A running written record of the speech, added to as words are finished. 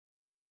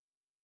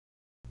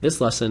This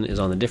lesson is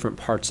on the different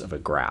parts of a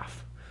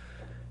graph.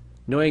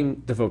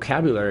 Knowing the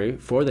vocabulary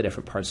for the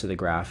different parts of the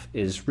graph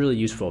is really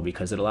useful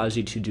because it allows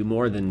you to do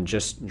more than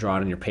just draw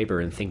it on your paper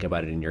and think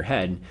about it in your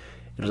head.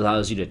 It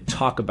allows you to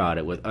talk about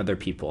it with other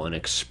people and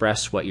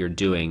express what you're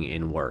doing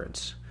in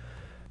words.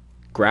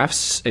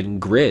 Graphs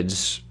and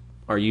grids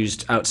are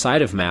used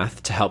outside of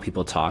math to help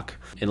people talk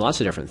in lots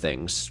of different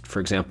things.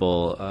 For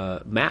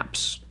example,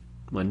 maps.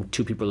 When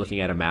two people are looking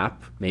at a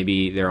map,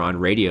 maybe they're on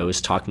radios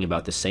talking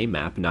about the same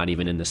map, not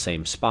even in the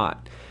same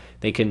spot.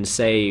 They can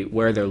say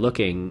where they're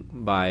looking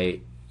by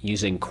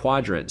using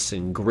quadrants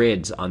and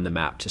grids on the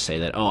map to say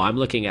that, oh, I'm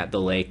looking at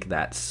the lake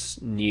that's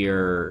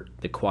near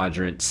the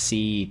quadrant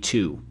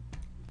C2.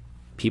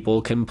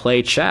 People can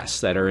play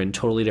chess that are in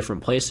totally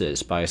different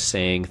places by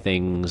saying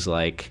things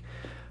like,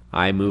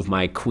 I move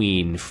my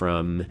queen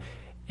from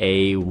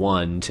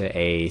A1 to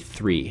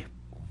A3.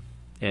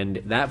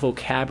 And that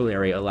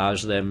vocabulary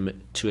allows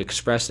them to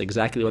express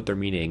exactly what they're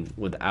meaning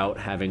without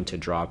having to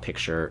draw a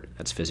picture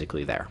that's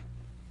physically there.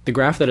 The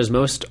graph that is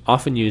most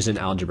often used in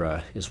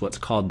algebra is what's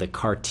called the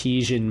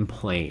Cartesian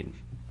plane.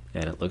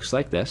 And it looks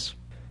like this.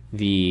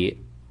 The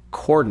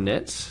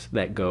coordinates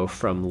that go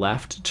from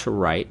left to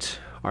right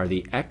are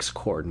the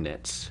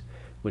x-coordinates,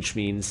 which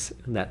means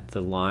that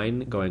the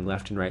line going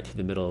left and right through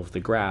the middle of the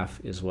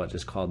graph is what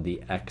is called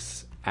the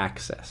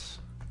x-axis.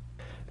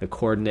 The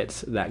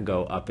coordinates that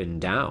go up and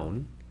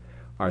down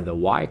are the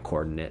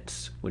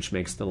y-coordinates, which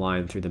makes the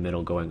line through the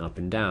middle going up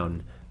and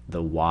down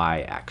the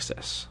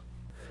y-axis.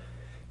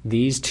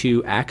 These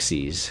two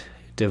axes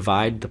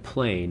divide the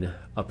plane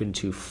up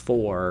into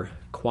 4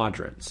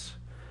 quadrants.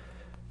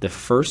 The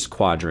first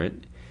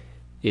quadrant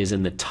is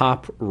in the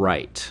top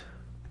right,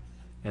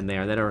 and they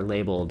then are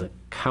labeled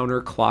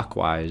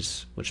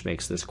counterclockwise, which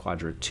makes this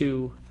quadrant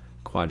 2,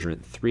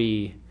 quadrant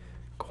 3,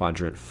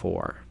 quadrant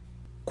 4.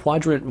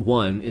 Quadrant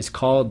 1 is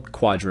called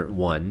quadrant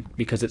 1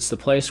 because it's the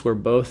place where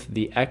both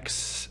the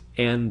x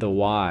and the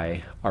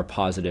y are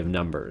positive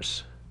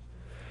numbers,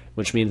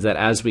 which means that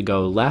as we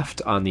go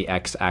left on the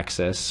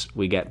x-axis,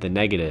 we get the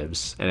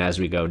negatives, and as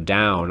we go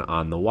down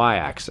on the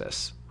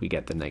y-axis, we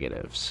get the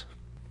negatives.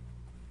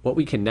 What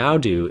we can now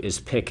do is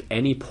pick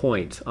any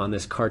point on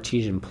this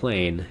Cartesian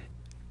plane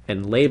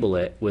and label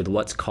it with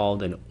what's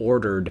called an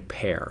ordered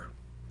pair.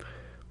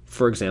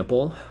 For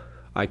example,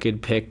 I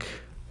could pick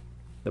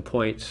the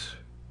point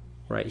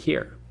right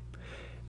here.